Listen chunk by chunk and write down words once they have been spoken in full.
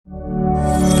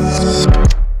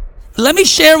Let me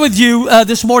share with you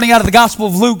this morning out of the Gospel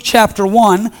of Luke chapter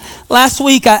 1. Last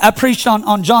week I preached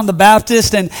on John the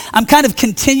Baptist, and I'm kind of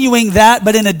continuing that,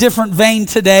 but in a different vein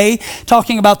today,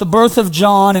 talking about the birth of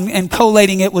John and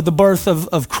collating it with the birth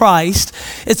of Christ.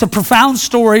 It's a profound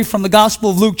story from the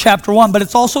Gospel of Luke chapter 1, but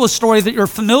it's also a story that you're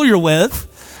familiar with,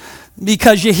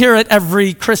 because you hear it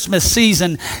every Christmas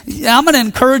season. I'm going to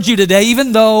encourage you today,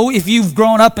 even though if you've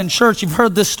grown up in church, you've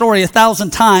heard this story 1,000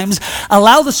 times,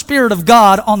 allow the Spirit of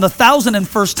God on the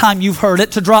 1,001st time you've heard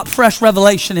it to drop fresh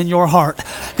revelation in your heart.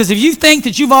 Because if you think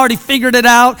that you've already figured it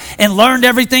out and learned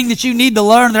everything that you need to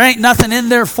learn, there ain't nothing in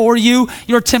there for you.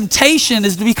 Your temptation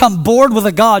is to become bored with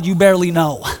a God you barely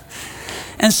know.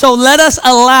 And so let us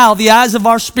allow the eyes of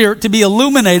our spirit to be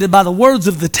illuminated by the words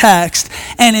of the text,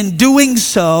 and in doing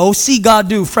so, see God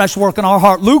do fresh work in our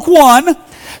heart. Luke 1,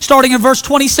 starting in verse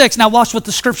 26. Now watch what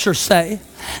the scriptures say.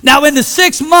 Now in the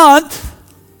 6th month,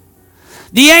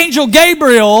 the angel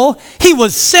Gabriel, he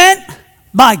was sent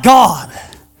by God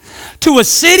to a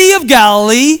city of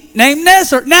Galilee named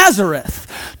Nazareth,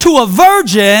 to a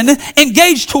virgin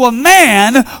engaged to a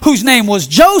man whose name was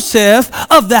Joseph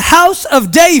of the house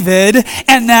of David,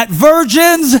 and that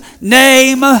virgin's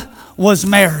name was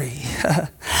Mary.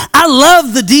 I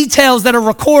love the details that are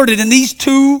recorded in these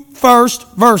two first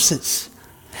verses.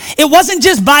 It wasn't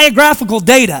just biographical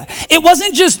data. It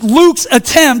wasn't just Luke's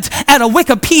attempt at a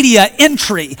Wikipedia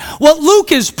entry. What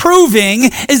Luke is proving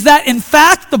is that, in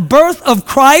fact, the birth of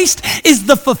Christ is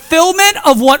the fulfillment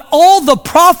of what all the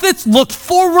prophets looked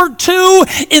forward to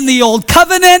in the Old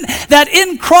Covenant, that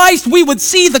in Christ we would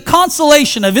see the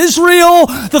consolation of Israel,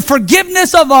 the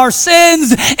forgiveness of our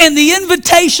sins, and the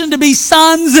invitation to be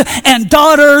sons and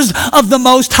daughters of the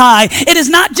Most High. It is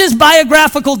not just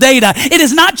biographical data. It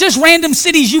is not just random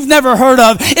cities you've never heard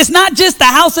of. It's not just the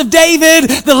house of David,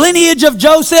 the lineage of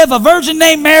Joseph, a virgin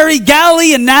named Mary,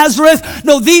 Galilee, and Nazareth.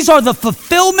 No, these are the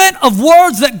fulfillment of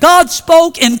words that God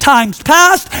spoke in times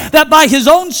past, that by his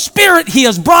own Spirit he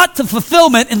has brought to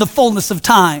fulfillment in the fullness of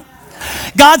time.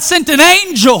 God sent an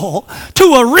angel to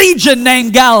a region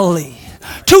named Galilee,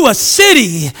 to a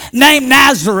city named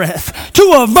Nazareth, to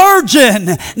a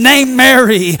virgin named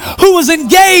Mary, who was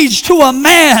engaged to a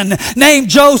man named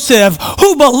Joseph,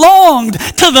 who belonged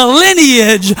to the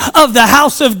lineage of the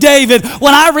house of David.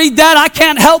 When I read that, I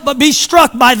can't help but be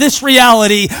struck by this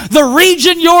reality. The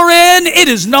region you're in, it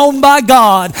is known by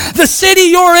God. The city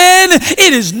you're in,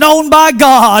 it is known by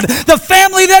God. The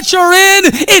family that you're in,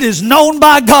 it is known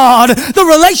by God. The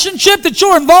relationship that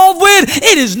you're involved with,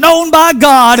 it is known by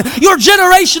God. Your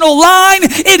generational line,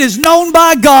 it is known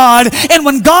by God. And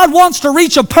when God wants to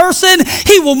reach a person,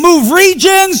 he will move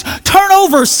regions, turn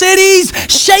over cities,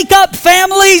 shake up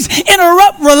families,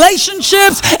 interrupt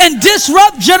relationships, and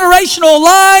disrupt generational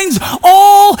lines,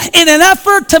 all in an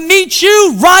effort to meet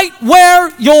you right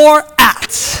where you're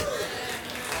at.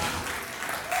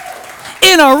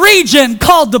 In a region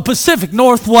called the Pacific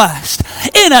Northwest,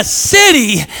 in a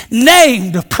city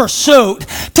named Pursuit,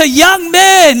 to young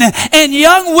men and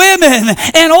young women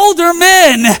and older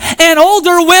men and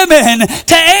older women,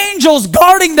 to angels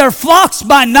guarding their flocks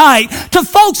by night, to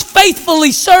folks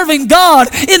faithfully serving God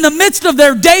in the midst of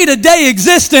their day-to-day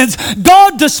existence.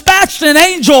 God dispatched an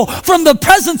angel from the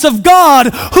presence of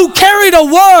God who carried a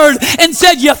word and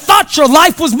said, you thought your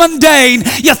life was mundane,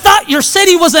 you thought your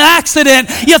city was an accident,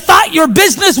 you thought your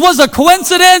business was a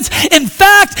coincidence. In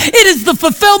fact, it is the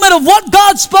fulfillment of what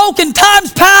God spoke in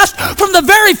times past from the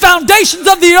very foundations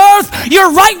of the earth.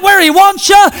 You're right where he wants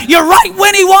you. You're right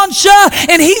when he wants you.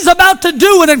 And he's about to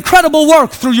do an incredible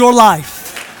work through your life.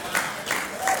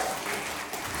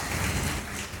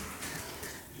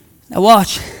 Now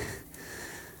watch.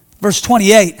 Verse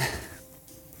 28.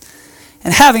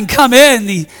 And having come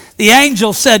in, the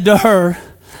angel said to her,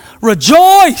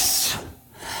 rejoice,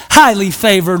 highly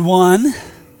favored one.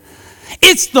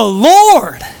 It's the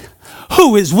Lord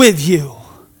who is with you,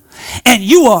 and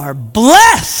you are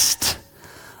blessed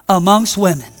amongst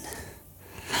women.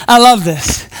 I love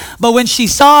this. But when she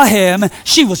saw him,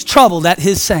 she was troubled at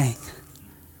his saying.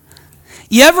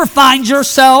 You ever find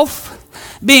yourself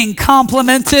being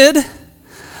complimented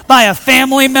by a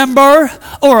family member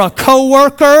or a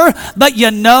coworker, but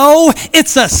you know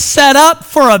it's a setup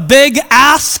for a big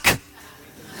ask?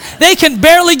 They can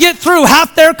barely get through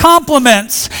half their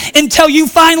compliments until you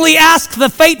finally ask the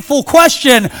fateful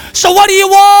question, so what do you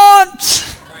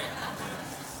want?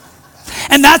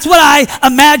 And that's what I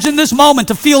imagine this moment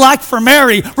to feel like for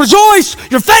Mary. Rejoice,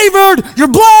 you're favored, you're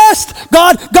blessed.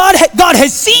 God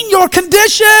has seen your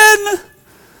condition.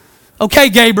 Okay,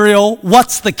 Gabriel,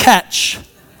 what's the catch?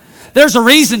 There's a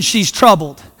reason she's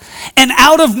troubled. An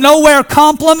out of nowhere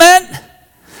compliment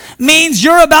means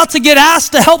you're about to get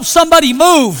asked to help somebody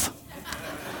move.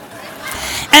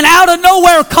 An out of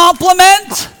nowhere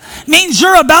compliment means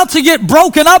you're about to get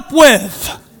broken up with.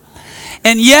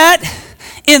 And yet,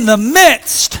 in the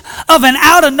midst of an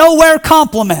out of nowhere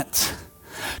compliment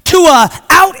to a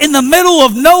out in the middle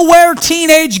of nowhere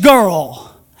teenage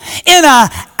girl in a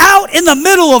out in the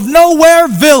middle of nowhere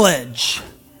village,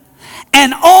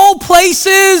 and all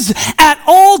places, at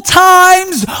all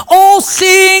times,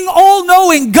 all-seeing,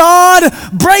 all-knowing God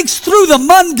breaks through the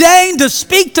mundane to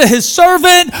speak to his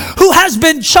servant who has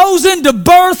been chosen to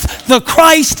birth the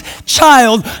Christ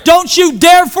child. Don't you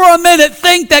dare for a minute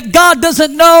think that God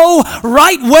doesn't know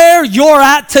right where you're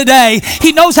at today.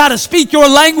 He knows how to speak your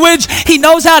language. He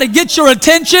knows how to get your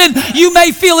attention. You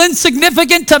may feel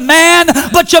insignificant to man,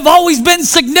 but you've always been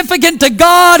significant to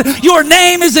God. Your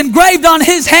name is engraved on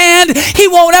his hand. He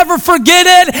won't ever forget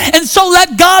it. And so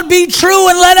let God be true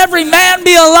and let every man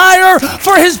be a liar,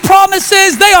 for his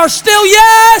promises, they are still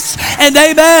yes and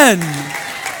amen.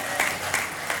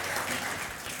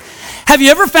 Have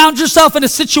you ever found yourself in a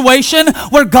situation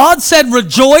where God said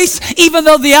rejoice even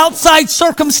though the outside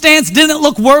circumstance didn't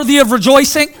look worthy of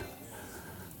rejoicing?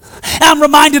 And I'm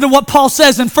reminded of what Paul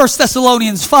says in 1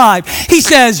 Thessalonians 5. He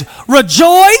says,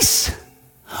 rejoice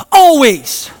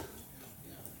always.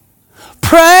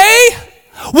 Pray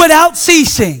without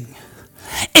ceasing.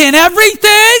 In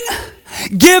everything,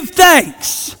 give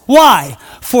thanks. Why?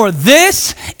 For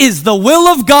this is the will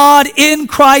of God in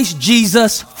Christ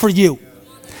Jesus for you.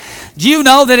 Do you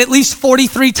know that at least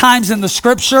 43 times in the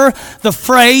scripture, the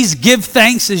phrase give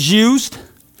thanks is used?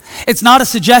 It's not a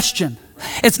suggestion.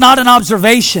 It's not an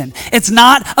observation. It's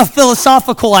not a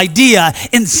philosophical idea.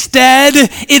 Instead,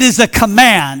 it is a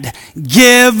command.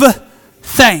 Give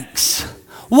thanks.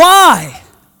 Why?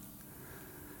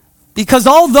 Because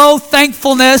although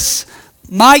thankfulness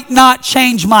might not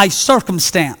change my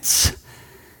circumstance,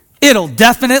 it'll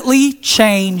definitely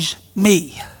change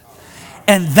me.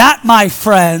 And that, my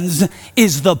friends,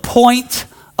 is the point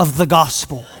of the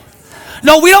gospel.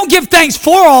 No, we don't give thanks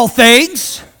for all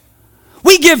things.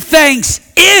 We give thanks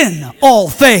in all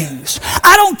things.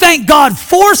 I don't thank God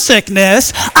for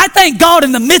sickness. I thank God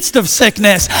in the midst of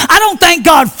sickness. I don't thank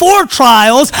God for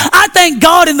trials. I thank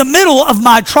God in the middle of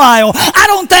my trial. I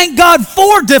don't thank God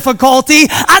for difficulty.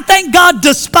 I thank God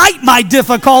despite my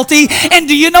difficulty. And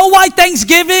do you know why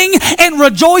thanksgiving and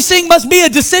rejoicing must be a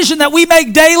decision that we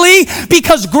make daily?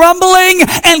 Because grumbling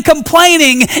and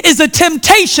complaining is a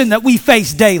temptation that we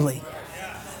face daily.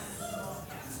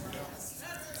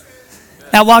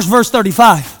 Now watch verse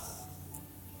 35.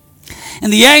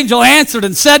 And the angel answered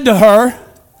and said to her,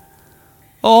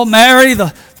 "Oh Mary,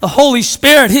 the Holy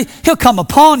Spirit, he'll come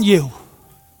upon you.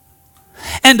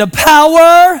 And the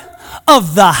power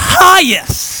of the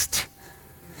highest,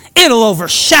 it'll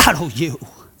overshadow you.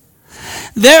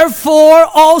 Therefore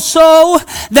also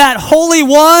that Holy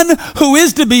One who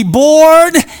is to be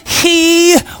born,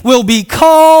 he will be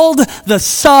called the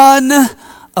Son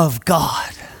of God."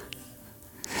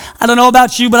 I don't know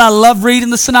about you, but I love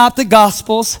reading the Synoptic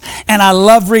Gospels, and I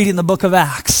love reading the book of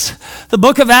Acts. The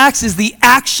book of Acts is the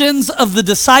actions of the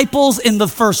disciples in the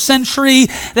first century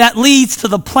that leads to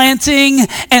the planting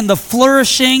and the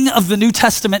flourishing of the New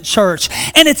Testament church.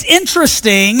 And it's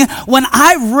interesting, when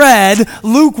I read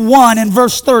Luke 1 and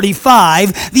verse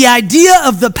 35, the idea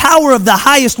of the power of the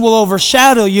highest will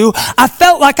overshadow you, I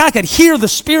felt like I could hear the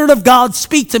Spirit of God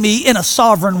speak to me in a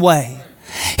sovereign way.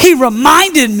 He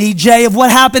reminded me, Jay, of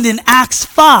what happened in Acts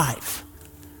 5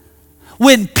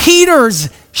 when Peter's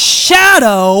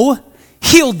shadow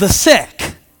healed the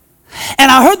sick.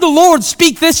 And I heard the Lord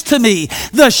speak this to me: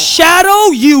 the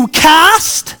shadow you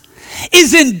cast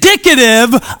is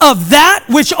indicative of that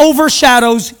which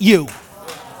overshadows you.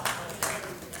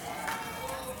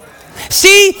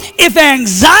 See, if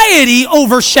anxiety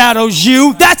overshadows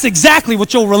you, that's exactly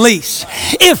what you'll release.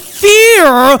 If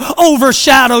fear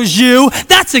overshadows you,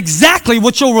 that's exactly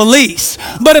what you'll release.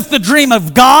 But if the dream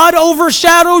of God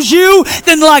overshadows you,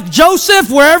 then like Joseph,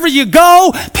 wherever you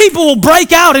go, people will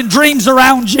break out in dreams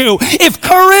around you. If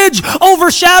courage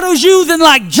overshadows you, then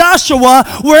like Joshua,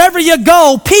 wherever you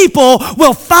go, people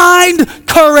will find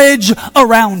courage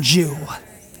around you.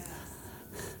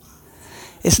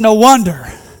 It's no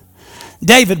wonder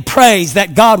David prays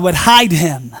that God would hide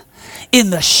him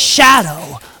in the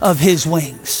shadow of his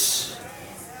wings.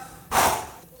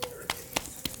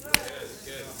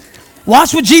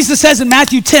 Watch what Jesus says in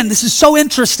Matthew 10. This is so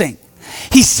interesting.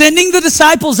 He's sending the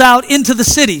disciples out into the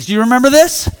cities. Do you remember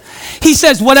this? He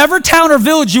says, whatever town or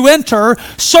village you enter,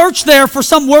 search there for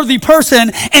some worthy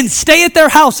person and stay at their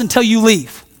house until you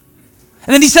leave.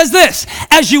 And then he says this: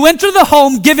 as you enter the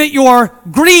home, give it your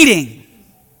greeting.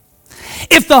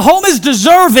 If the home is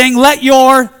deserving, let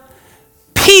your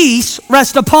peace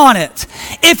rest upon it.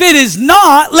 If it is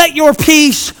not, let your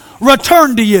peace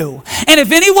return to you. And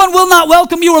if anyone will not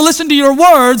welcome you or listen to your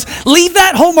words, leave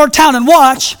that home or town and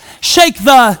watch, shake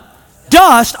the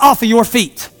dust off of your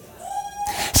feet.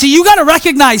 See, you got to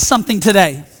recognize something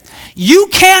today. You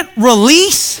can't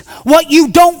release what you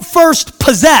don't first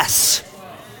possess.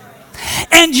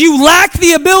 And you lack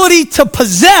the ability to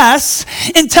possess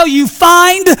until you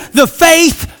find the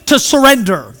faith to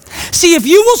surrender. See, if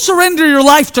you will surrender your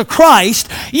life to Christ,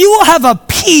 you will have a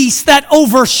peace that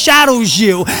overshadows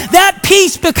you. That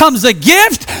peace becomes a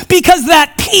gift because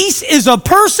that peace is a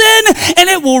person, and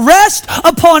it will rest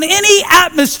upon any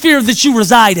atmosphere that you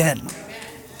reside in.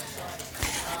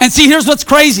 And see, here's what's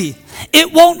crazy.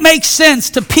 It won't make sense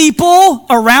to people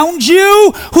around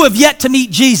you who have yet to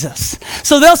meet Jesus.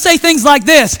 So they'll say things like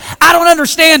this: I don't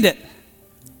understand it.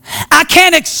 I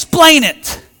can't explain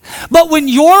it. But when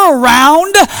you're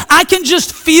around, I can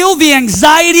just feel the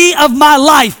anxiety of my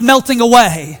life melting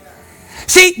away.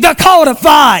 See, they'll call it a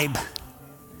vibe.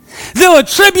 They'll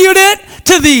attribute it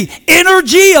to the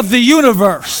energy of the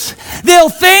universe. They'll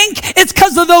think it's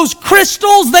because of those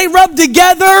crystals they rub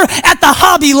together at the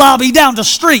Hobby Lobby down the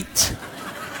street.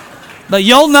 But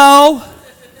you'll know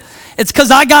it's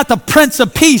because I got the Prince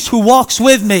of Peace who walks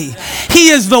with me. He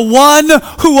is the one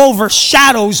who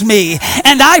overshadows me.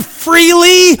 And I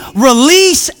freely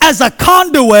release as a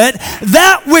conduit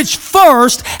that which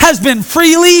first has been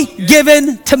freely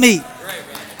given to me.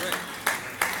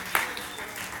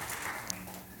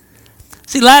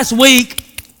 See, last week,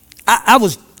 I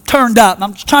was turned up.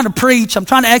 I'm trying to preach. I'm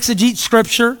trying to exegete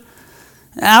Scripture.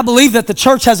 And I believe that the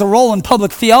church has a role in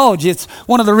public theology. It's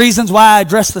one of the reasons why I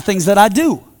address the things that I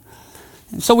do.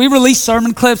 And so we release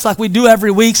sermon clips like we do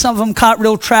every week. Some of them caught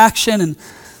real traction, and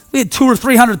we had 200,000 or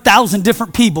 300,000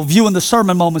 different people viewing the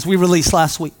sermon moments we released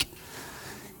last week.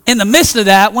 In the midst of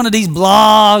that, one of these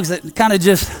blogs that kind of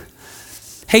just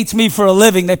hates me for a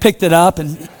living, they picked it up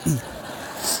and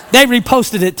they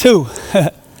reposted it too.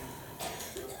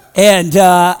 And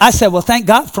I said, well, thank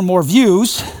God for more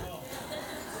views.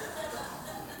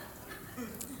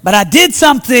 But I did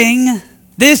something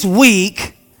this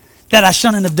week that I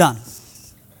shouldn't have done.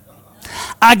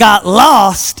 I got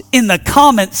lost in the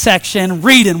comment section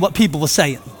reading what people were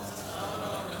saying.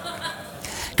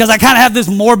 Because I kind of have this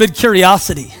morbid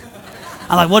curiosity.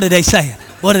 I'm like, what did they say?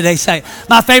 What did they say?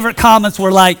 My favorite comments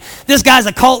were like, this guy's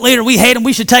a cult leader, we hate him,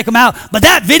 we should take him out. But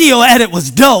that video edit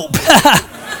was dope.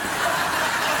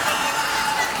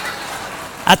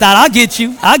 I thought, I'll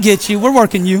get you, we're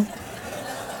working you.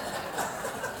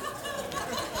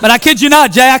 But I kid you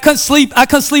not, Jay, I couldn't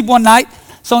sleep one night.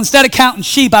 So instead of counting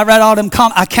sheep, I read all them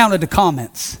I counted the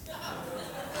comments.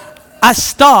 I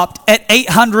stopped at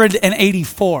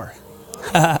 884.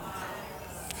 But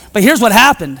here's what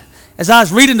happened. As I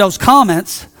was reading those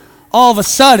comments, all of a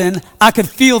sudden, I could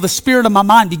feel the spirit of my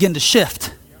mind begin to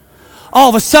shift. All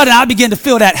of a sudden, I began to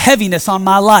feel that heaviness on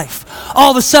my life.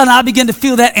 All of a sudden, I began to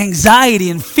feel that anxiety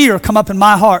and fear come up in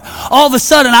my heart. All of a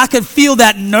sudden, I could feel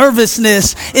that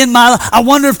nervousness in my life. I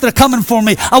wonder if they're coming for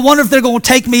me. I wonder if they're going to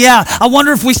take me out. I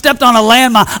wonder if we stepped on a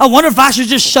landmine. I wonder if I should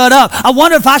just shut up. I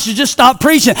wonder if I should just stop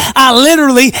preaching. I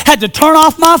literally had to turn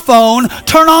off my phone,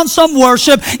 turn on some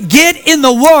worship, get in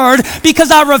the Word,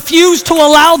 because I refused to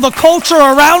allow the culture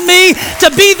around me to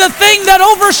be the thing that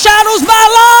overshadows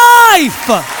my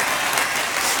life.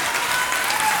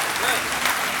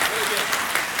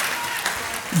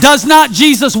 Does not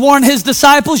Jesus warn his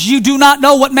disciples, you do not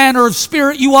know what manner of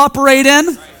spirit you operate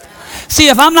in? See,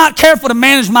 if I'm not careful to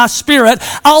manage my spirit,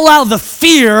 I'll allow the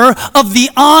fear of the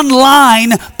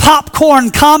online popcorn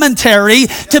commentary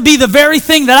to be the very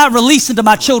thing that I release into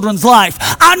my children's life.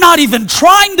 I'm not even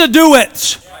trying to do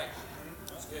it.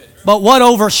 But what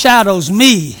overshadows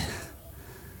me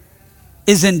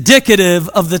is indicative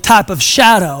of the type of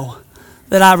shadow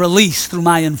that I release through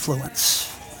my influence.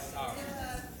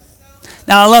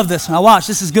 Now, I love this. Now, watch.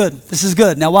 This is good. This is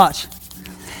good. Now, watch.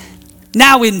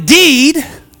 Now, indeed,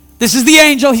 this is the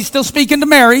angel. He's still speaking to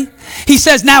Mary. He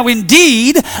says, now,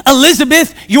 indeed,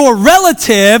 Elizabeth, your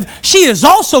relative, she has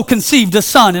also conceived a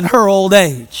son in her old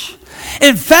age.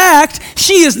 In fact,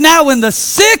 she is now in the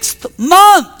 6th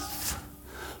month.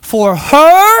 For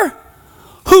her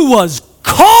who was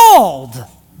called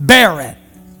barren.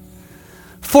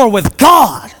 For with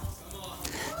God,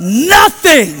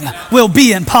 nothing will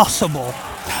be impossible.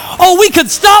 Oh, we could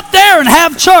stop there and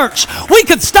have church. We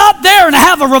could stop there and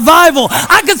have a revival.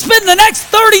 I could spend the next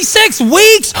 36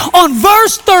 weeks on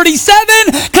verse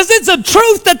 37 because it's a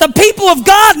truth that the people of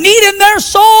God need in their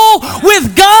soul.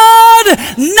 With God,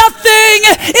 nothing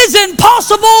is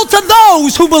impossible to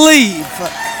those who believe.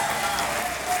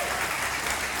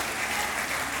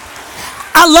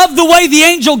 I love the way the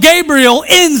angel Gabriel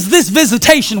ends this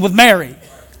visitation with Mary.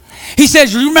 He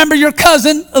says, you remember your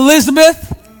cousin Elizabeth?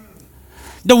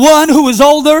 The one who is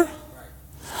older?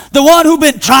 The one who's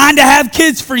been trying to have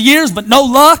kids for years but no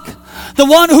luck? The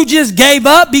one who just gave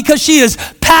up because she is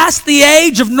past the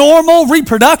age of normal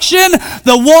reproduction?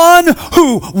 The one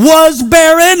who was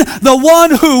barren? The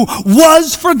one who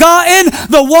was forgotten?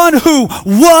 The one who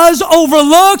was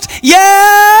overlooked?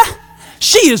 Yeah,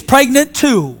 she is pregnant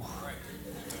too.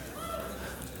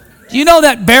 Do you know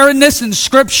that barrenness in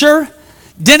Scripture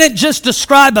didn't just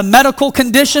describe a medical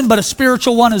condition, but a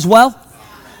spiritual one as well?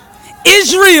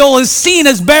 Israel is seen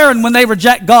as barren when they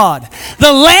reject God.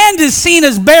 The land is seen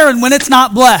as barren when it's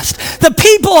not blessed. The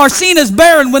people are seen as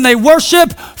barren when they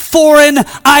worship foreign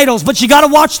idols. But you got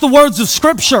to watch the words of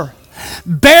Scripture.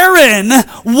 Barren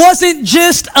wasn't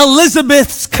just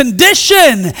Elizabeth's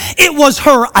condition. It was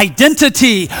her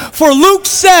identity. For Luke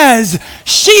says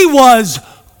she was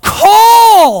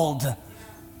called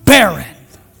barren.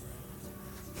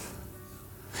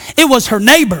 It was her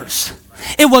neighbors.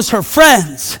 It was her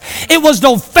friends. It was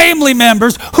those family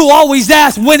members who always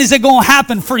asked, when is it going to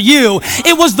happen for you?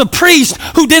 It was the priest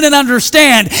who didn't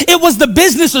understand. It was the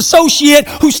business associate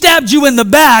who stabbed you in the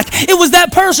back. It was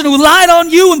that person who lied on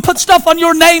you and put stuff on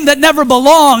your name that never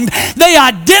belonged. They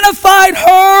identified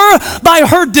her by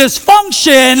her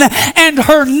dysfunction, and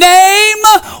her name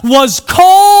was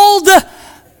called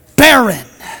barren.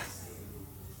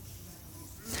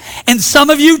 And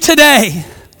some of you today,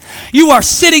 you are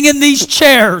sitting in these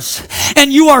chairs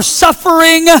and you are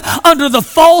suffering under the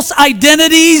false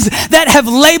identities that have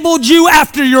labeled you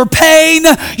after your pain,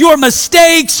 your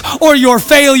mistakes, or your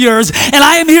failures. And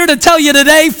I am here to tell you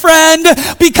today, friend,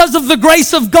 because of the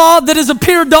grace of God that has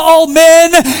appeared to all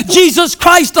men, Jesus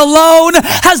Christ alone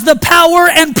has the power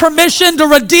and permission to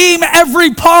redeem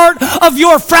every part of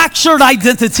your fractured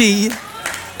identity.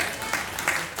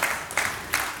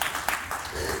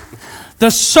 The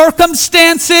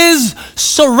circumstances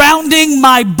surrounding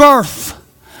my birth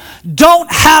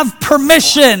don't have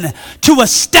permission to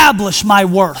establish my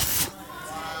worth.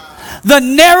 The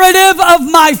narrative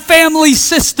of my family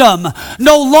system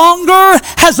no longer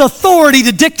has authority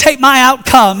to dictate my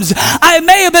outcomes. I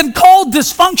may have been called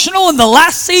dysfunctional in the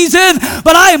last season,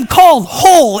 but I am called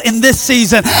whole in this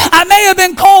season. I may have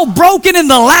been called broken in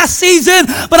the last season,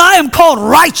 but I am called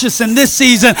righteous in this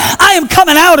season. I am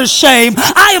coming out of shame.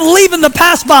 I am leaving the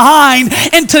past behind.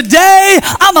 And today,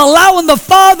 I'm allowing the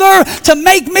Father to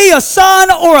make me a son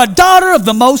or a daughter of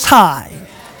the Most High.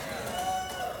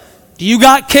 You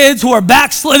got kids who are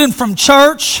backslidden from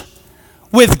church?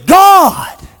 With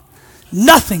God,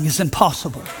 nothing is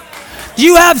impossible. Do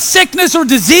you have sickness or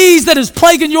disease that is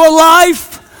plaguing your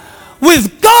life?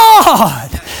 With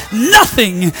God,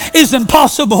 nothing is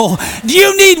impossible. Do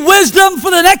you need wisdom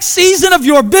for the next season of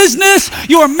your business,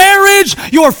 your marriage,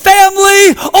 your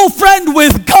family? Oh, friend,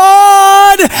 with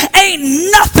God, ain't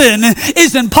nothing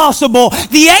is impossible.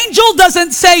 The angel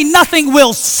doesn't say nothing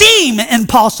will seem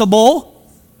impossible.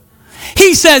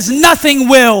 He says nothing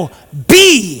will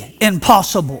be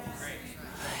impossible.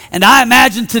 And I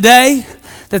imagine today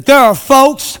that there are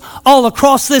folks all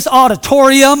across this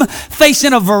auditorium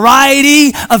facing a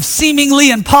variety of seemingly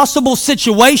impossible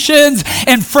situations.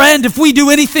 And friend, if we do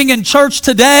anything in church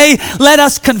today, let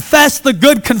us confess the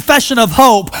good confession of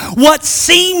hope. What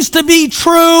seems to be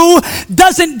true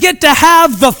doesn't get to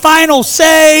have the final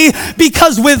say,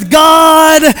 because with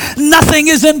God, nothing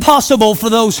is impossible for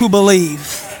those who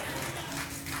believe.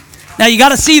 Now you got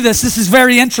to see this. This is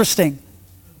very interesting.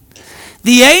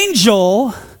 The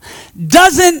angel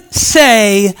doesn't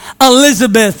say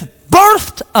Elizabeth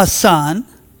birthed a son.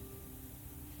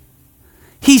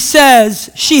 He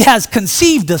says she has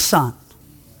conceived a son.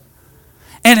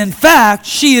 And in fact,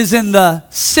 she is in the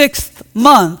 6th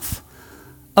month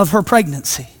of her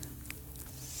pregnancy.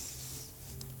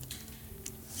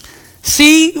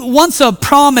 See, once a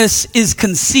promise is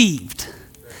conceived,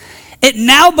 it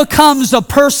now becomes a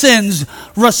person's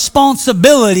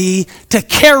responsibility to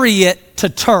carry it to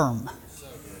term.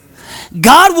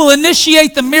 God will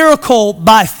initiate the miracle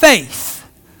by faith.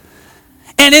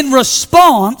 And in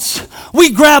response,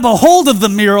 we grab a hold of the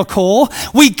miracle,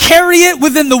 we carry it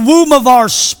within the womb of our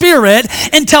spirit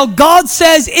until God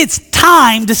says it's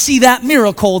time to see that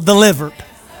miracle delivered.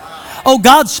 Oh,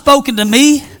 God's spoken to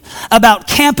me about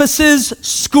campuses,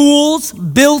 schools,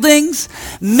 buildings,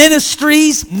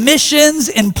 ministries, missions,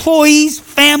 employees,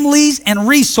 families, and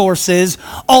resources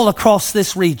all across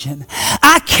this region.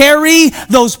 I carry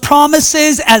those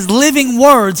promises as living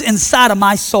words inside of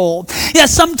my soul. Yeah,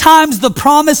 sometimes the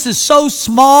promise is so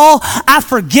small, I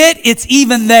forget it's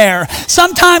even there.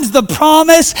 Sometimes the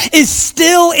promise is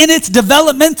still in its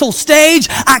developmental stage.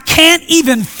 I can't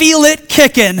even feel it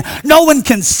kicking. No one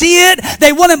can see it.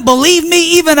 They wouldn't believe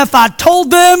me even if I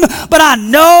told them, but I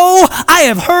know I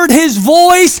have heard his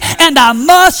voice and I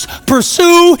must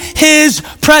pursue his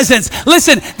presence.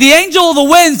 Listen, the angel of the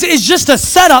winds is just a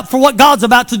setup for what God's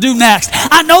about to do next.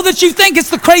 I know that you think it's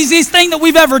the craziest thing that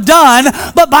we've ever done,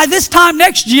 but by this time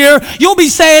next year, you'll be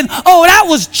saying, oh, that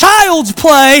was child's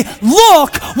play.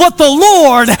 Look what the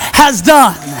Lord has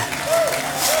done.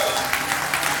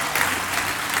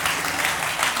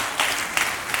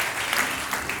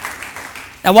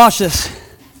 Now watch this.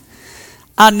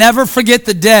 I'll never forget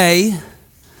the day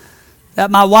that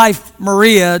my wife,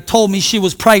 Maria, told me she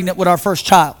was pregnant with our first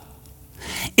child.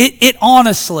 It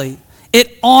honestly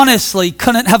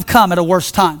couldn't have come at a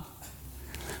worse time.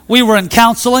 We were in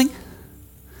counseling.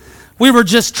 We were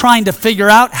just trying to figure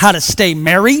out how to stay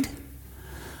married.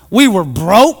 We were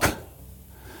broke.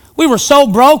 We were so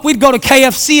broke, we'd go to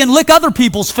KFC and lick other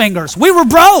people's fingers. We were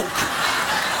broke.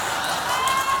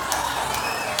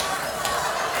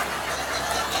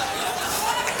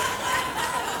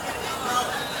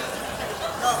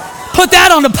 Put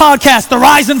that on the podcast, The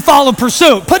Rise and Fall of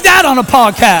Pursuit. Put that on a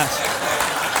podcast.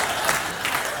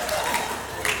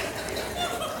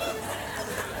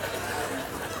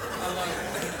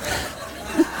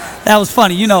 That was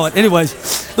funny, you know it.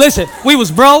 Anyways, listen, we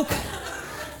was broke,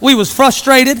 we was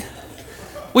frustrated,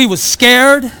 we was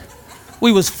scared,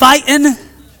 we was fighting,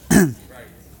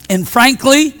 and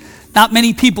frankly, not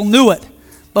many people knew it,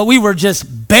 but we were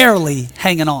just barely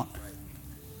hanging on.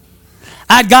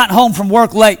 I'd gotten home from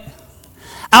work late.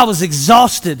 I was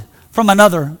exhausted from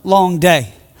another long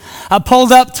day. I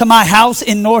pulled up to my house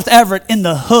in North Everett in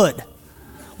the hood.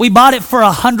 We bought it for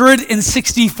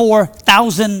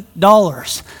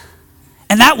 $164,000.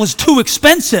 And that was too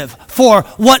expensive for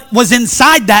what was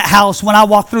inside that house when I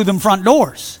walked through them front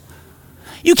doors.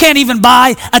 You can't even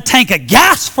buy a tank of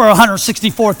gas for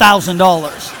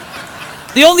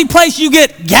 $164,000. The only place you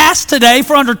get gas today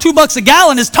for under $2 a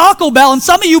gallon is Taco Bell, and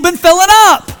some of you have been filling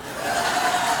up.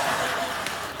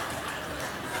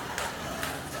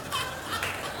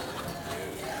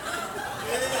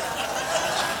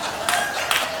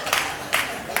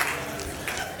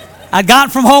 I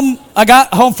got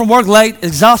home from work late,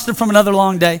 exhausted from another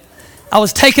long day. I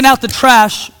was taking out the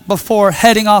trash before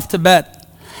heading off to bed.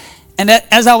 And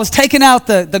as I was taking out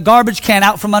the garbage can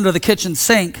out from under the kitchen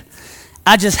sink,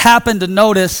 I just happened to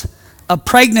notice a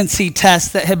pregnancy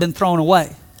test that had been thrown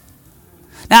away.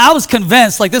 Now, I was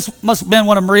convinced, like this must have been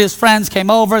one of Maria's friends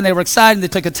came over and they were excited. They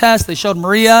took a test. They showed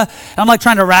Maria. And I'm like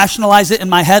trying to rationalize it in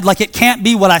my head. Like it can't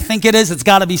be what I think it is. It's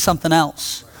got to be something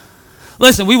else.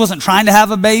 Listen, we wasn't trying to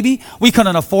have a baby. We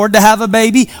couldn't afford to have a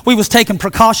baby. We was taking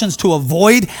precautions to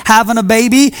avoid having a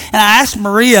baby. And I asked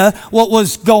Maria what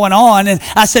was going on. And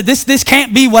I said, this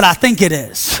can't be what I think it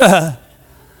is.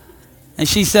 And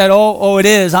she said, oh, it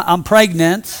is. I'm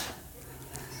pregnant.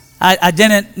 I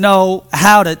didn't know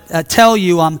how to tell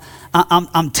you.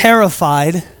 I'm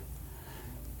terrified.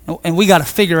 And we got to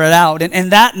figure it out.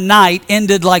 And that night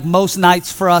ended like most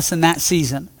nights for us in that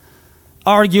season.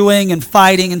 Arguing and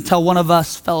fighting until one of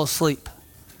us fell asleep.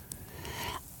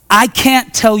 I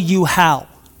can't tell you how.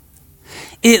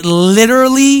 It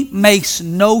literally makes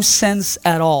no sense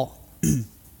at all.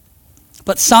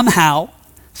 But somehow,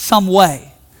 some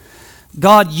way,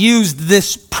 God used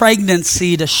this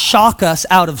pregnancy to shock us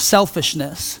out of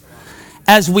selfishness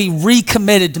as we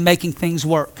recommitted to making things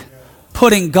work,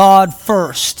 putting God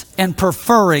first and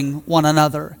preferring one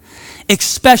another.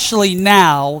 Especially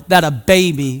now that a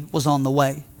baby was on the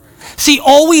way. See,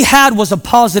 all we had was a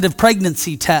positive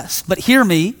pregnancy test. But hear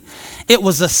me, it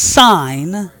was a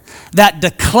sign that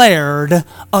declared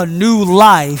a new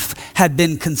life had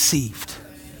been conceived.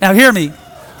 Now hear me,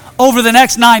 over the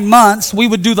next 9 months, we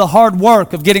would do the hard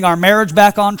work of getting our marriage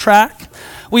back on track.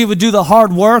 We would do the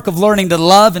hard work of learning to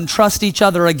love and trust each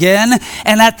other again.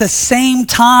 And at the same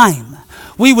time,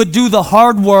 we would do the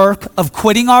hard work of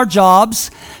quitting our jobs,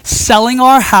 selling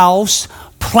our house,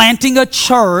 planting a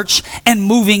church, and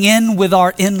moving in with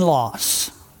our in-laws.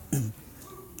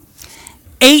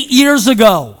 8 years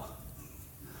ago,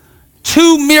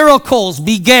 2 miracles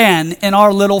began in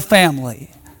our little family.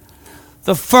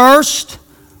 The first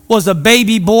was a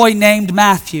baby boy named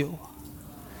Matthew.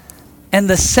 And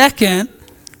the second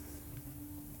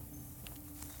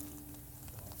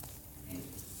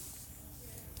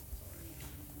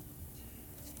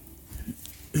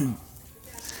The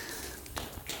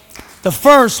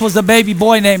first was a baby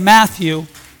boy named Matthew,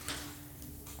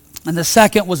 and the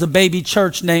second was a baby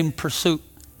church named Pursuit.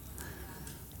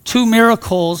 2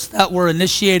 miracles that were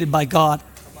initiated by God,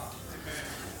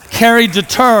 carried to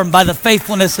term by the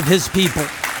faithfulness of his people,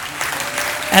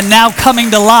 and now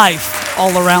coming to life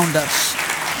all around us.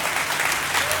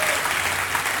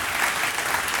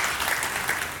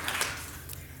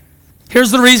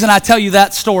 Here's the reason I tell you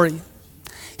that story.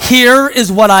 Here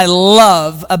is what I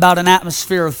love about an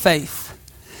atmosphere of faith.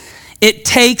 It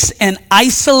takes an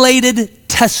isolated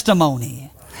testimony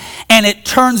and it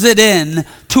turns it in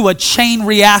to a chain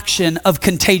reaction of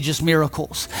contagious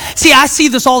miracles. See, I see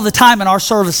this all the time in our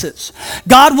services.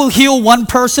 God will heal one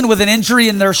person with an injury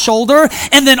in their shoulder,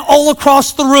 and then all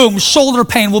across the room, shoulder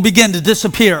pain will begin to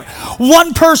disappear.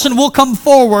 One person will come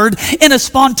forward in a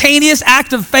spontaneous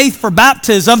act of faith for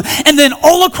baptism, and then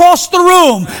all across the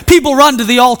room, people run to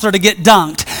the altar to get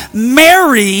dunked.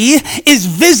 Mary is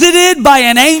visited by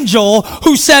an angel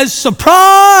who says,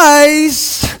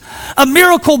 surprise! A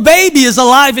miracle baby is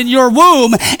alive in your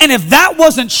womb. And if that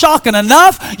wasn't shocking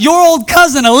enough, your old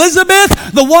cousin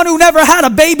Elizabeth, the one who never had a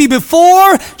baby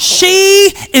before,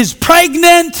 she is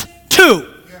pregnant too.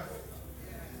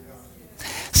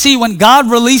 See, when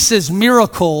God releases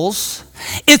miracles,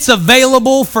 it's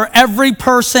available for every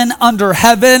person under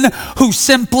heaven who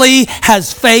simply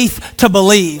has faith to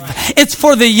believe. It's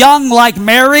for the young like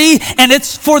Mary, and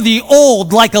it's for the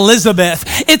old like Elizabeth.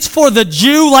 It's for the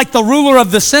Jew like the ruler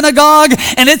of the synagogue,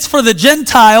 and it's for the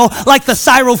Gentile like the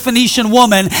Syrophoenician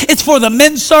woman. It's for the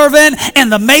menservant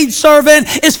and the maidservant.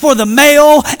 It's for the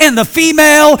male and the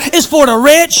female. It's for the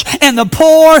rich and the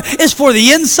poor. It's for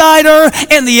the insider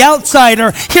and the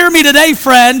outsider. Hear me today,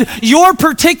 friend. Your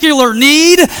particular need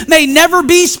may never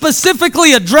be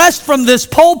specifically addressed from this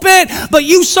pulpit, but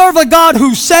you serve a God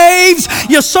who saves,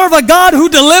 you serve a God who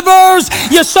delivers,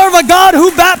 you serve a God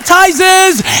who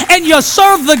baptizes, and you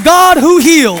serve the God who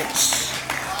heals.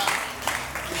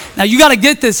 Now you got to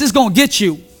get this. This is going to get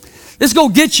you. This is going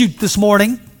to get you this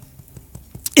morning.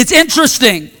 It's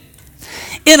interesting.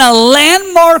 In a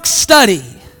landmark study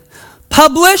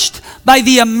published by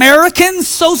the American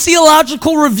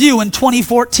Sociological Review in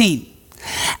 2014,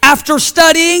 after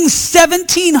studying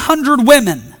 1,700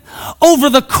 women over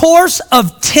the course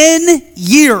of 10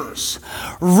 years,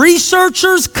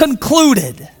 researchers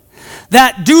concluded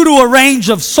that due to a range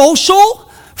of social,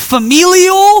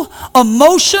 familial,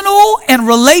 emotional, and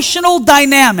relational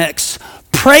dynamics,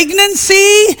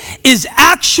 pregnancy is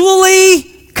actually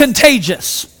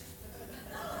contagious.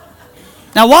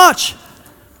 Now watch.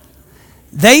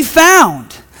 They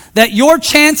found that your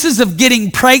chances of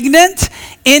getting pregnant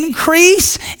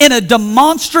increase in a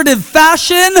demonstrative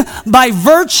fashion by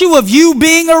virtue of you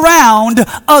being around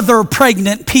other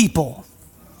pregnant people.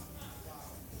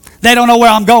 They don't know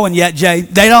where I'm going yet, Jay.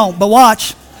 They don't, but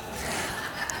watch.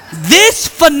 This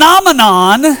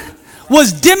phenomenon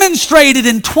was demonstrated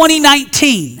in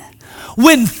 2019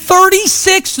 when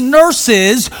 36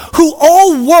 nurses who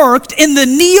all worked in the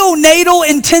neonatal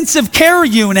intensive care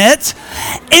unit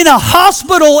in a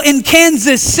hospital in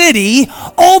Kansas City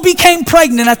all became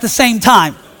pregnant at the same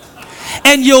time.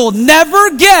 And you'll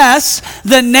never guess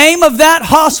the name of that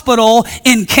hospital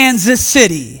in Kansas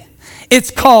City.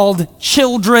 It's called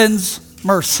Children's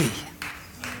Mercy.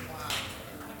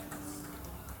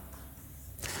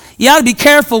 You ought to be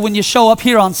careful when you show up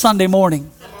here on Sunday morning.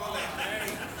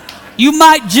 You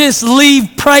might just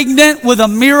leave pregnant with a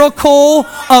miracle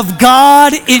of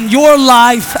God in your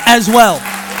life as well.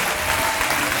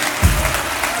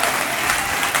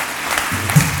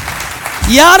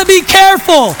 You ought to be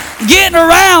careful getting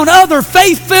around other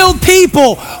faith-filled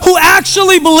people who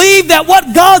actually believe that what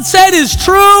God said is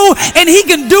true and He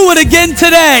can do it again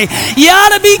today. You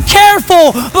ought to be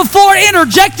careful before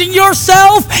interjecting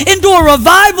yourself into a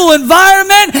revival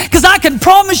environment, because I can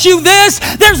promise you this,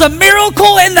 there's a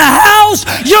miracle in the house.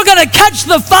 You're going to catch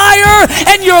the fire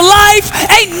and your life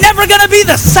ain't never going to be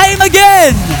the same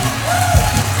again.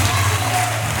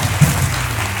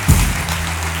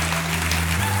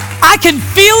 I can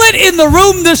feel it in the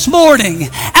room this morning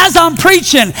as I'm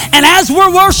preaching and as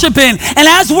we're worshiping and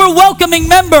as we're welcoming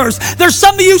members. There's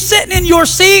some of you sitting in your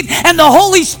seat and the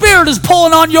Holy Spirit is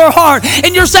pulling on your heart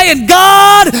and you're saying,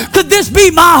 God, could this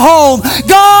be my home?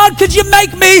 God, could you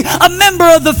make me a member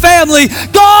of the family?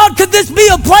 God, could this be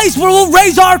a place where we'll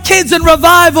raise our kids in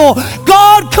revival?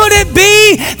 God, could it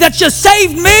be that you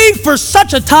saved me for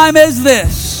such a time as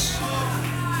this?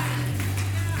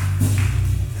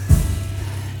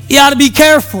 You ought to be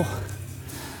careful,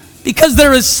 because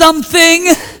there is something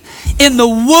in the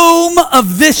womb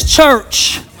of this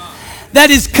church that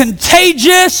is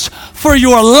contagious for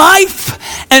your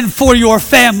life and for your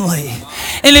family.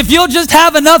 And if you'll just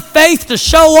have enough faith to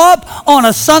show up on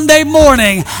a Sunday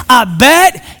morning, I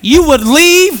bet you would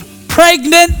leave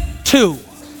pregnant too.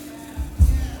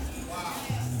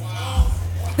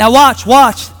 Now watch.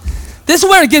 This is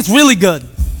where it gets really good.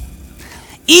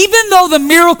 Even though the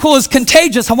miracle is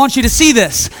contagious, I want you to see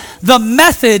this. The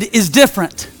method is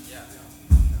different.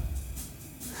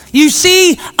 You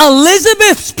see,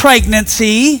 Elizabeth's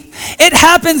pregnancy, it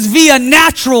happens via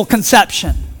natural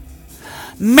conception.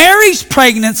 Mary's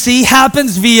pregnancy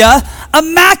happens via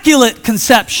immaculate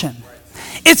conception.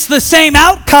 It's the same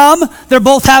outcome. They're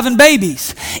both having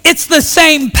babies. It's the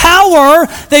same power.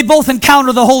 They both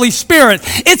encounter the Holy Spirit.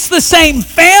 It's the same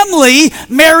family.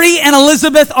 Mary and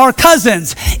Elizabeth are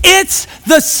cousins. It's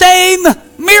the same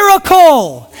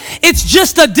miracle. It's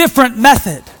just a different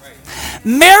method.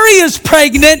 Mary is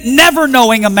pregnant, never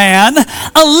knowing a man.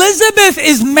 Elizabeth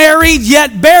is married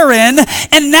yet barren,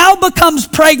 and now becomes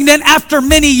pregnant after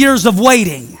many years of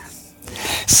waiting.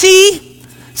 See,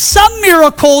 some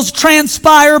miracles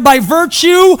transpire by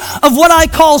virtue of what I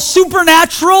call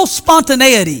supernatural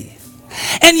spontaneity.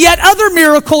 And yet other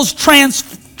miracles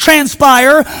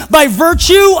transpire by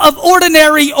virtue of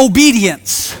ordinary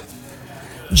obedience.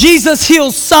 Jesus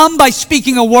heals some by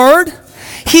speaking a word.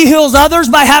 He heals others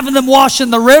by having them wash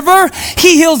in the river.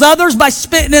 He heals others by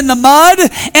spitting in the mud.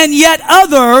 And yet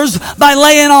others by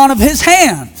laying on of his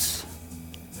hands.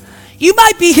 You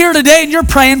might be here today and you're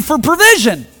praying for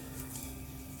provision.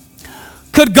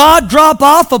 Could God drop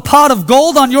off a pot of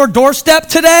gold on your doorstep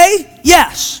today?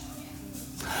 Yes.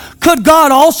 Could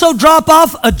God also drop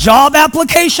off a job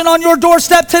application on your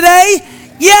doorstep today?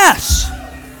 Yes.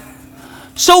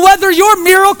 So whether your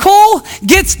miracle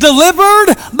gets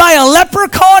delivered by a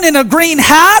leprechaun in a green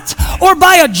hat or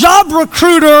by a job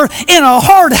recruiter in a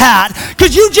hard hat,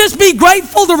 could you just be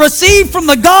grateful to receive from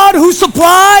the God who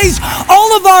supplies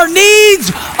all of our needs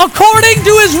according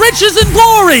to his riches and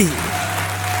glory?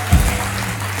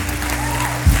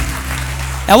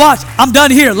 Now watch, I'm done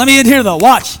here. Let me end here though.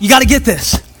 Watch, you got to get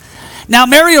this. Now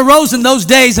Mary arose in those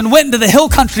days and went into the hill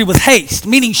country with haste,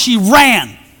 meaning she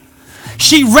ran.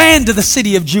 She ran to the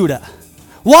city of Judah.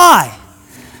 Why?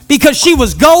 Because she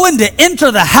was going to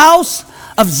enter the house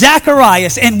of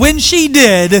Zacharias, and when she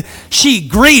did, she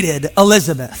greeted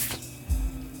Elizabeth.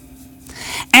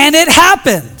 And it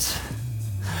happened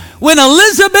when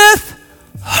Elizabeth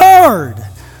heard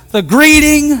the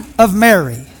greeting of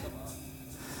Mary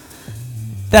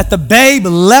that the babe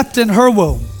leapt in her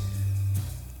womb,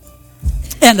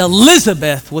 and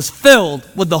Elizabeth was filled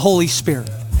with the Holy Spirit.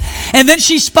 And then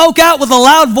she spoke out with a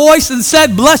loud voice and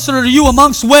said, "Blessed are you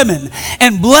amongst women,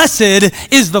 and blessed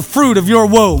is the fruit of your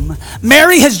womb."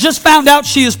 Mary has just found out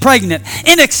she is pregnant.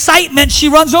 In excitement, she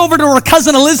runs over to her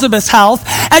cousin Elizabeth's house.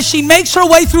 As she makes her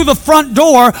way through the front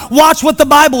door, watch what the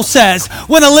Bible says.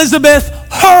 When Elizabeth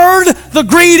heard the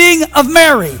greeting of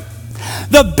Mary,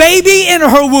 the baby in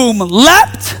her womb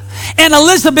leapt, and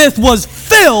Elizabeth was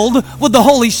filled with the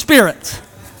Holy Spirit.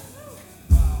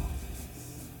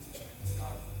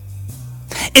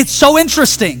 It's so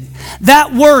interesting.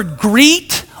 That word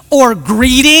greet or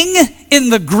greeting in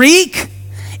the Greek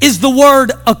is the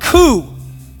word aku.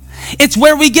 It's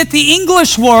where we get the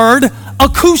English word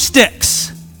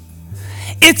acoustics.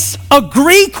 It's a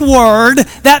Greek word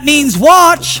that means,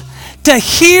 watch, to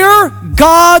hear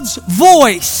God's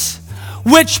voice,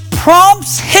 which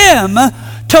prompts him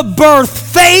to birth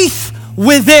faith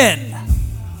within.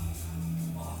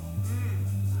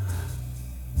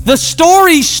 The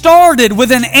story started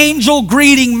with an angel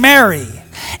greeting Mary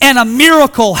and a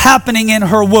miracle happening in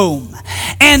her womb.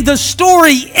 And the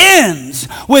story ends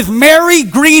with Mary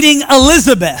greeting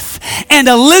Elizabeth and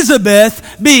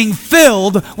Elizabeth being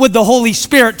filled with the Holy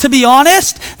Spirit. To be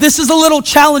honest, this is a little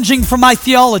challenging for my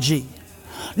theology.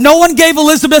 No one gave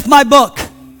Elizabeth my book.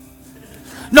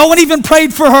 No one even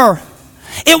prayed for her.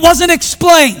 It wasn't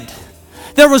explained.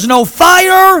 There was no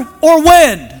fire or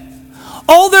wind.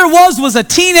 All there was a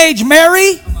teenage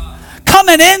Mary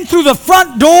coming in through the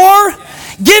front door,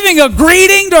 giving a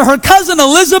greeting to her cousin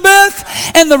Elizabeth,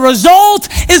 and the result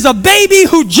is a baby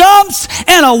who jumps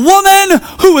and a woman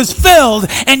who is filled.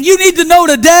 And you need to know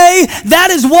today,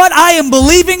 that is what I am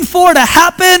believing for to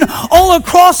happen all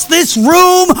across this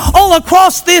room, all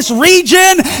across this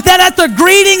region, that at the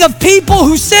greeting of people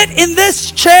who sit in this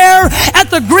chair,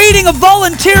 at the greeting of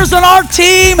volunteers on our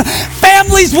team,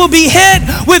 families will be hit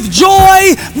with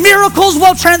joy, miracles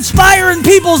will transpire in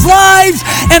people's lives,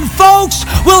 and folks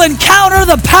will encounter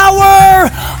the power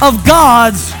of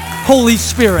God's Holy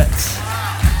Spirit.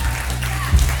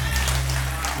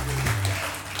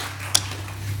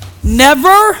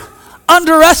 Never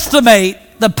underestimate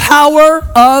the power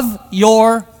of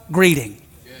your greeting.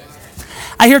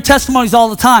 I hear testimonies all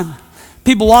the time.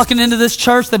 People walking into this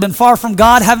church, they've been far from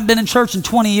God, haven't been in church in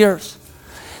 20 years.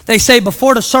 They say,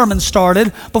 before the sermon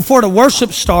started, before the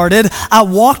worship started, I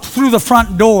walked through the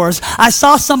front doors. I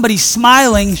saw somebody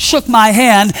smiling, shook my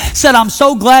hand, said, I'm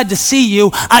so glad to see you.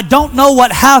 I don't know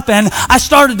what happened. I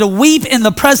started to weep in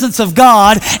the presence of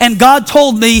God, and God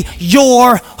told me,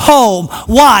 you're home.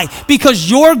 Why? Because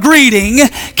your greeting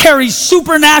carries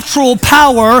supernatural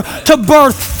power to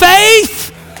birth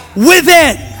faith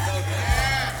within.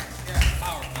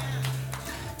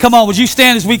 Come on, would you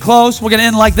stand as we close? We're going to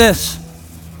end like this.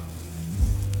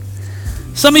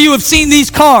 Some of you have seen these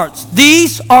cards.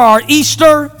 These are our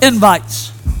Easter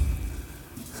invites.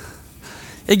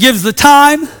 It gives the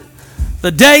time,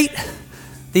 the date,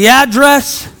 the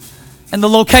address, and the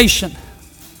location.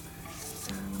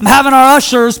 I'm having our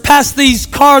ushers pass these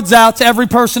cards out to every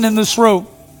person in this room.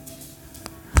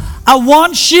 I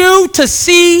want you to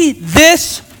see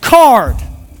this card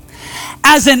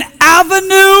as an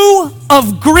avenue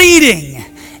of greeting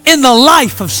in the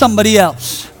life of somebody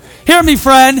else. Hear me,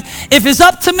 friend. If it's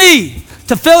up to me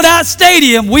to fill that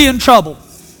stadium, we in trouble.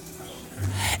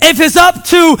 If it's up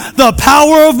to the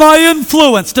power of my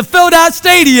influence to fill that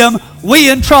stadium, we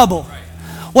in trouble.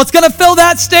 What's going to fill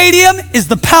that stadium is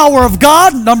the power of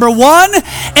God, number one.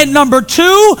 And number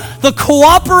two, the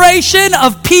cooperation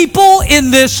of people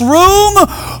in this room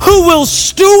who will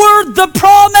steward the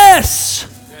promise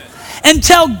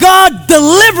until God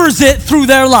delivers it through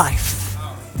their life.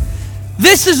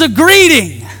 This is a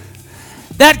greeting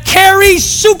that carries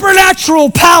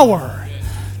supernatural power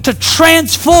to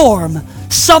transform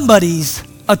somebody's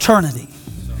eternity.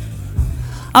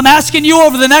 I'm asking you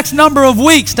over the next number of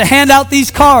weeks to hand out these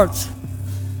cards,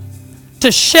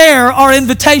 to share our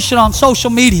invitation on social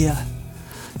media,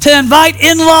 to invite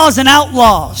in-laws and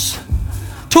outlaws,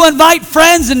 to invite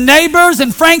friends and neighbors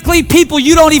and frankly people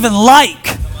you don't even like,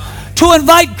 to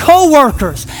invite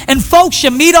co-workers and folks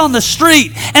you meet on the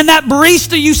street and that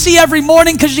barista you see every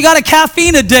morning because you got a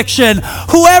caffeine addiction.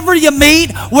 Whoever you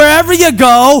meet, wherever you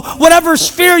go, whatever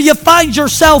sphere you find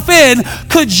yourself in,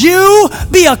 could you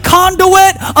be a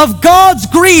conduit of God's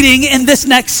greeting in this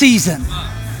next season?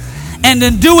 And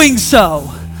in doing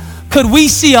so, could we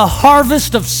see a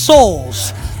harvest of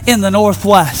souls in the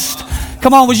Northwest?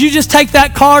 Come on, would you just take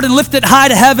that card and lift it high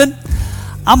to heaven?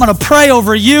 I'm going to pray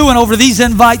over you and over these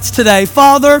invites today.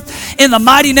 Father, in the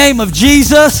mighty name of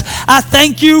Jesus, I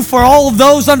thank you for all of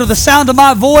those under the sound of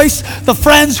my voice, the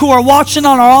friends who are watching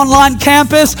on our online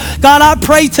campus. God, I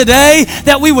pray today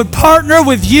that we would partner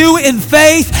with you in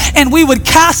faith and we would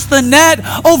cast the net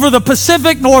over the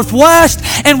Pacific Northwest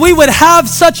and we would have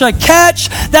such a catch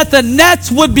that the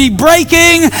nets would be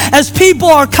breaking as people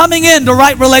are coming into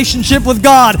right relationship with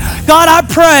God. God, I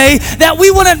pray that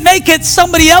we wouldn't make it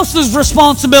somebody else's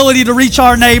responsibility to reach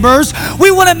our neighbors.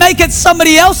 We wouldn't make it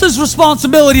somebody else's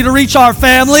responsibility to reach our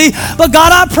family. But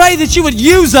God, I pray that you would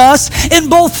use us in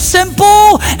both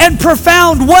simple and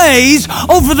profound ways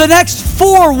over the next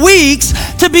 4 weeks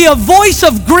to be a voice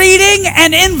of greeting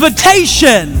and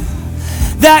invitation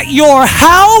that your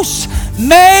house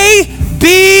may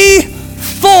be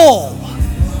full.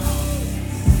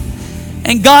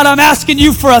 And God, I'm asking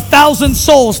you for 1,000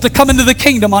 souls to come into the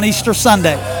kingdom on Easter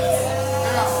Sunday.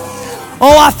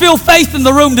 Oh, I feel faith in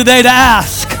the room today to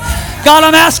ask. God,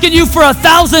 I'm asking you for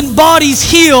 1,000 bodies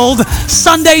healed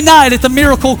Sunday night at the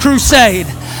Miracle Crusade.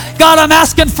 God, I'm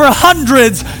asking for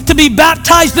hundreds to be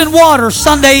baptized in water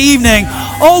Sunday evening.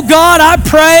 Oh God, I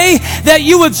pray that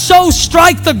you would so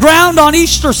strike the ground on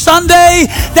Easter Sunday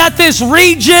that this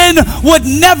region would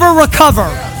never recover.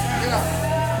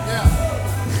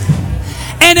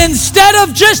 And instead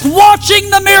of just watching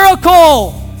the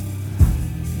miracle,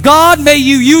 God, may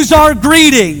you use our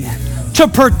greeting to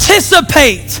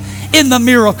participate in the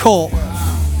miracle.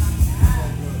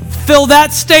 Fill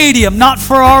that stadium, not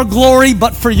for our glory,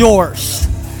 but for yours.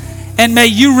 And may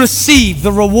you receive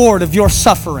the reward of your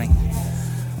suffering.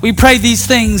 We pray these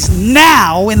things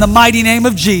now in the mighty name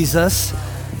of Jesus.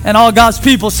 And all God's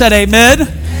people said amen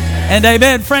and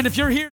amen. Friend, if you're here